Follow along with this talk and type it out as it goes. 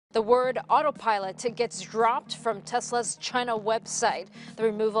The word Autopilot gets dropped from Tesla's China website. The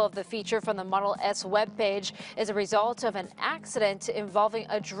removal of the feature from the Model S webpage is a result of an accident involving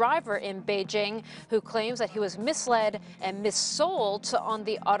a driver in Beijing who claims that he was misled and missold on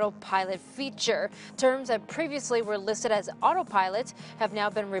the Autopilot feature. Terms that previously were listed as Autopilot have now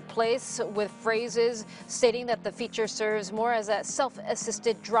been replaced with phrases stating that the feature serves more as a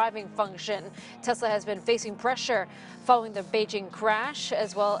self-assisted driving function. Tesla has been facing pressure following the Beijing crash,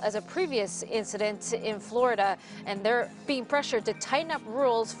 as well as a previous incident in Florida, and they're being pressured to tighten up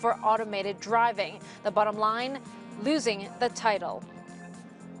rules for automated driving. The bottom line, losing the title.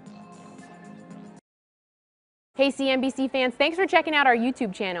 Hey CNBC fans, thanks for checking out our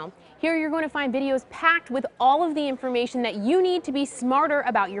YouTube channel. Here you're going to find videos packed with all of the information that you need to be smarter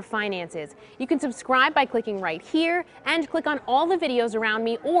about your finances. You can subscribe by clicking right here and click on all the videos around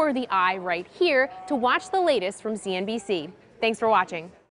me or the eye right here to watch the latest from CNBC. Thanks for watching.